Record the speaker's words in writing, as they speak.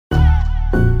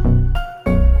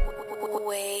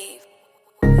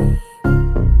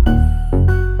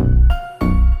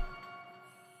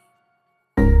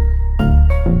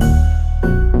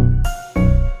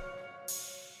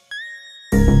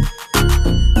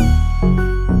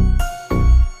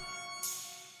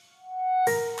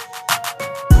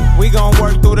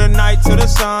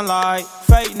sunlight.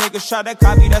 Fake niggas try to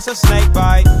copy, that's a snake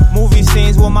bite. Movie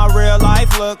scenes what my real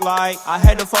life look like. I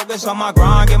had to focus on my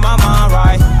grind, get my mind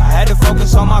right. I had to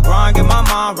focus on my grind, get my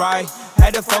mind right.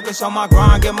 Had to focus on my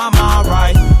grind, get my mind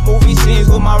right. Movie scenes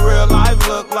what my real life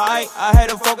look like. I had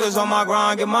to focus on my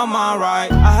grind, get my mind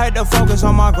right. I had to focus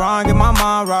on my grind, get my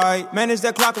mind right. Manage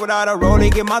the clock without a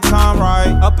rollie, get my time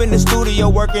right. Up in the studio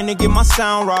working to get my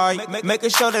sound right.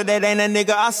 Making sure that ain't a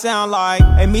nigga I sound like.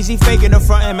 And Meezy faking the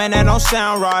front and man, that don't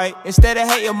sound right. Instead of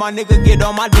hating, my nigga get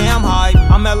on my damn hype.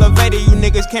 I'm elevated, you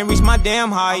niggas can't reach my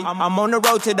damn height. I'm on the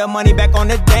road to the money, back on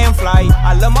the damn flight.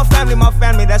 I love my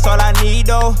family, that's all I need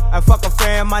though. I fuck a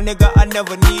friend, my nigga, I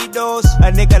never need those.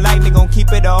 A nigga like me gon'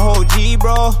 keep it a whole G,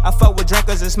 bro. I fuck with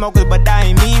drinkers and smokers, but that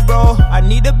ain't me, bro. I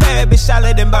need a bad bitch,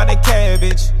 solid and by the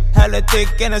cabbage. Hella thick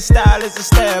and her style is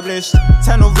established.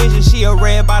 Tunnel vision, she a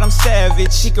red bottom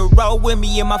savage. She could roll with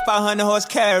me in my 500 horse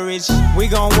carriage. We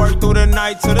gon' work through the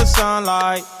night to the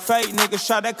sunlight. Fake niggas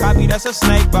try to copy, that's a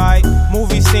snake bite.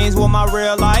 Movie scenes what my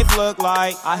real life look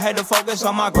like. I had to focus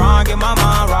on my grind, get my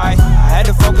mind right. I had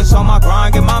to focus on my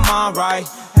grind, get my mind right.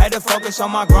 Had to focus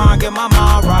on my grind, get my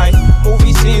mind right.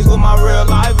 Movie scenes what my real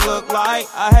life look like.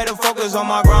 I had to focus on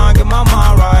my grind, get my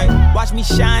mind right. Watch me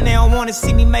shine, they don't wanna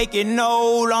see me making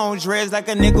no long dreads like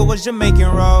a nigga was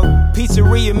Jamaican roll.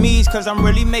 Pizzeria me's cause I'm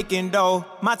really making dough.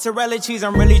 Mozzarella cheese,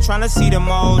 I'm really tryna see the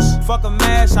most. Fuck a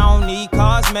mask, I don't need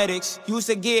cosmetics. Used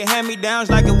to get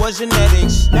hand-me-downs like it was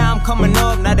genetics. Now I'm coming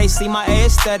up, now they see my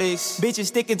aesthetics. Bitches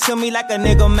sticking to me like a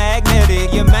nigga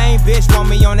magnetic. Your main bitch want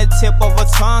me on the tip of her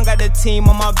tongue. Got the team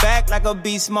on my back like a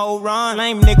beast mode run.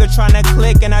 Lame nigga tryna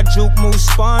click and I juke move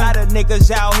spun. Lot of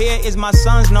niggas out here is my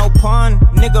sons, no pun.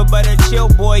 Nigga better chill,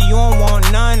 boy, you don't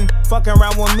want none. Fucking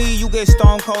around with me, you get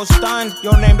stone cold stunned.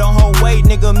 Your name don't hold weight,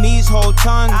 nigga, me's hold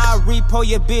tons. I repo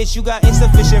your bitch, you got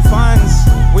insufficient funds.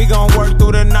 We gon' work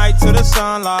through the night to the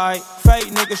sunlight.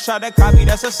 Fake niggas try to copy,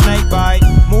 that's a snake bite.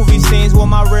 Movie scenes what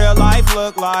my real life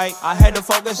look like. I had to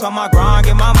focus on my grind,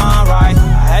 get my mind right.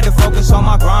 I had to focus on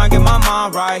my grind, get my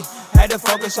mind right. Had to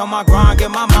focus on my grind, get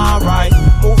my mind right.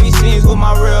 Movie scenes what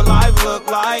my real life look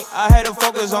like. I had to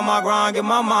focus on my grind, get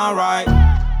my mind right.